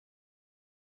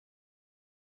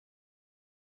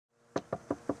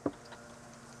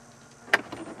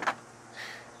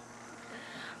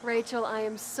Rachel, I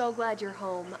am so glad you're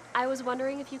home. I was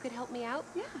wondering if you could help me out.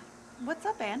 Yeah. What's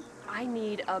up, Anne? I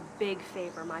need a big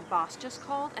favor. My boss just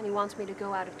called and he wants me to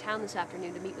go out of town this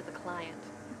afternoon to meet with a client.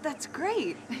 That's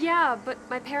great. Yeah, but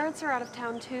my parents are out of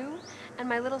town too, and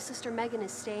my little sister Megan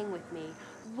is staying with me.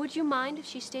 Would you mind if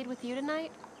she stayed with you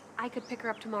tonight? I could pick her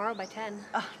up tomorrow by 10.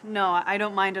 No, I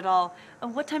don't mind at all.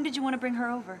 What time did you want to bring her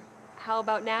over? How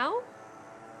about now?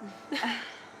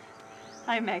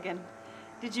 Hi, Megan.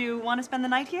 Did you want to spend the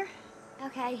night here?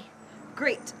 Okay.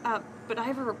 Great, but I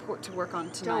have a report to work on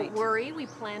tonight. Don't worry, we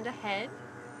planned ahead.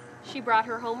 She brought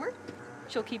her homework.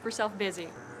 She'll keep herself busy.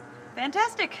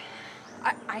 Fantastic.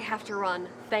 I have to run.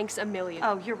 Thanks a million.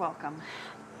 Oh, you're welcome.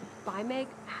 Bye, Meg.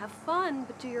 Have fun,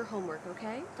 but do your homework,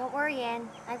 okay? Don't worry, Anne.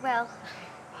 I will.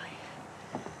 Bye.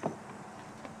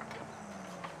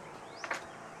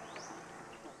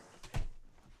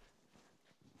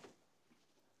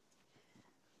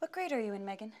 What grade are you in,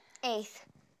 Megan? 8th.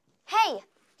 Hey,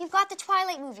 you've got the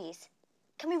Twilight movies.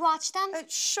 Can we watch them?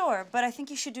 Sure, but I think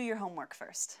you should do your homework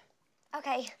first.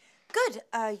 Okay. Good.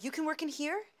 You can work in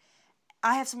here.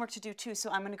 I have some work to do too,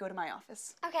 so I'm going to go to my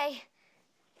office. Okay.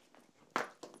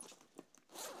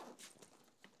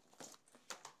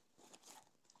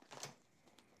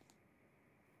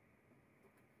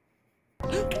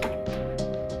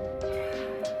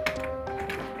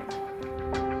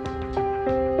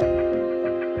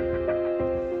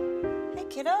 Hey,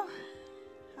 kiddo.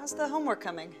 How's the homework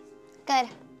coming? Good.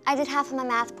 I did half of my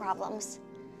math problems.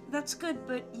 That's good,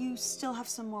 but you still have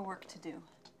some more work to do.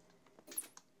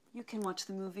 You can watch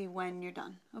the movie when you're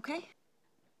done, okay?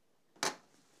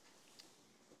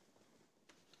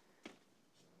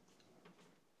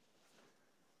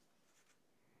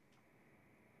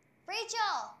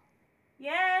 Rachel!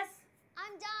 Yes?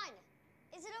 I'm done.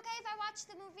 Is it okay if I watch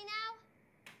the movie now?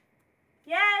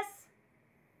 Yes?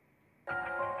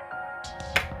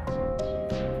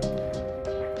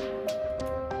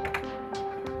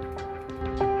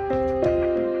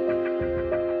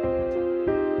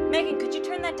 Megan, could you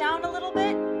turn that down a little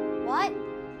bit? What?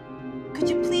 Could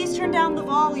you please turn down the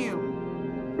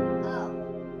volume? Oh.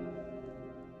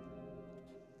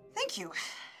 Thank you.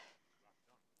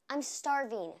 I'm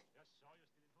starving.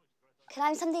 Can I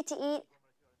have something to eat?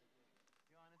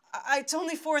 It's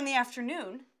only 4 in the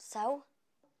afternoon. So?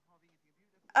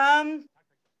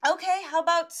 Okay, how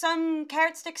about some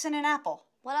carrot sticks and an apple?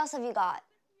 What else have you got?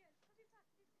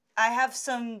 I have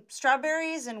some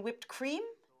strawberries and whipped cream.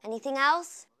 Anything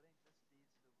else?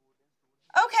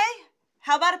 Okay,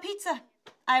 how about a pizza?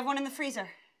 I have one in the freezer.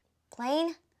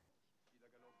 Plain?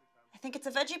 I think it's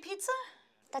a veggie pizza?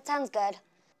 That sounds good.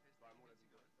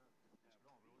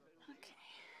 Okay.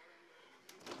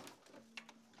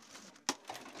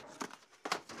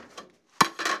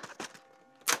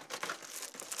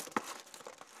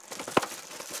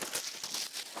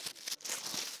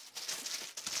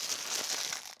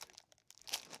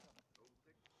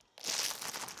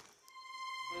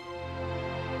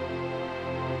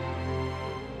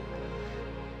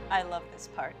 I love this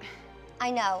part.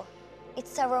 I know. It's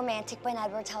so romantic when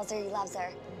Edward tells her he loves her.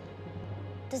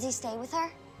 Does he stay with her?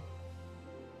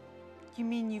 You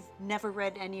mean you've never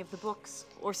read any of the books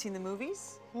or seen the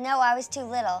movies? No, I was too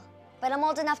little. But I'm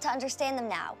old enough to understand them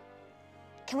now.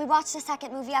 Can we watch the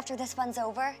second movie after this one's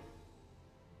over?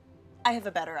 I have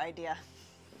a better idea.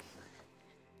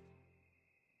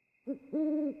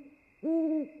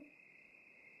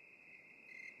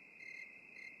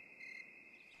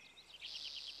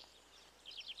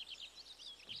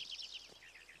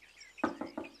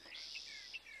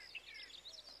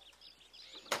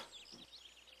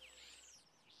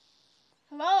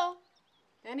 Hello?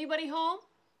 Anybody home?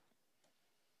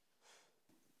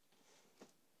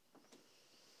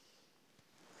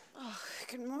 Oh,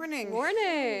 good morning.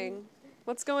 Morning.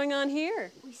 What's going on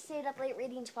here? We stayed up late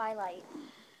reading Twilight.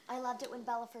 I loved it when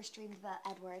Bella first dreamed about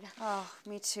Edward. Oh,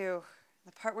 me too.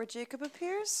 The part where Jacob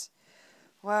appears?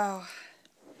 Wow.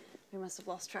 We must have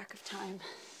lost track of time.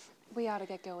 We ought to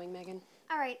get going, Megan.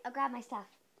 All right, I'll grab my stuff.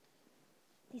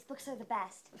 These books are the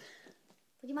best.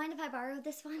 Would you mind if I borrowed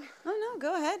this one? Oh, no,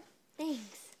 go ahead.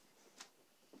 Thanks.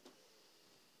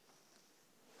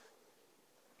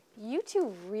 You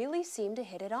two really seem to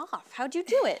hit it off. How'd you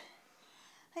do it?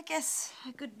 I guess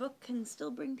a good book can still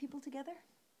bring people together.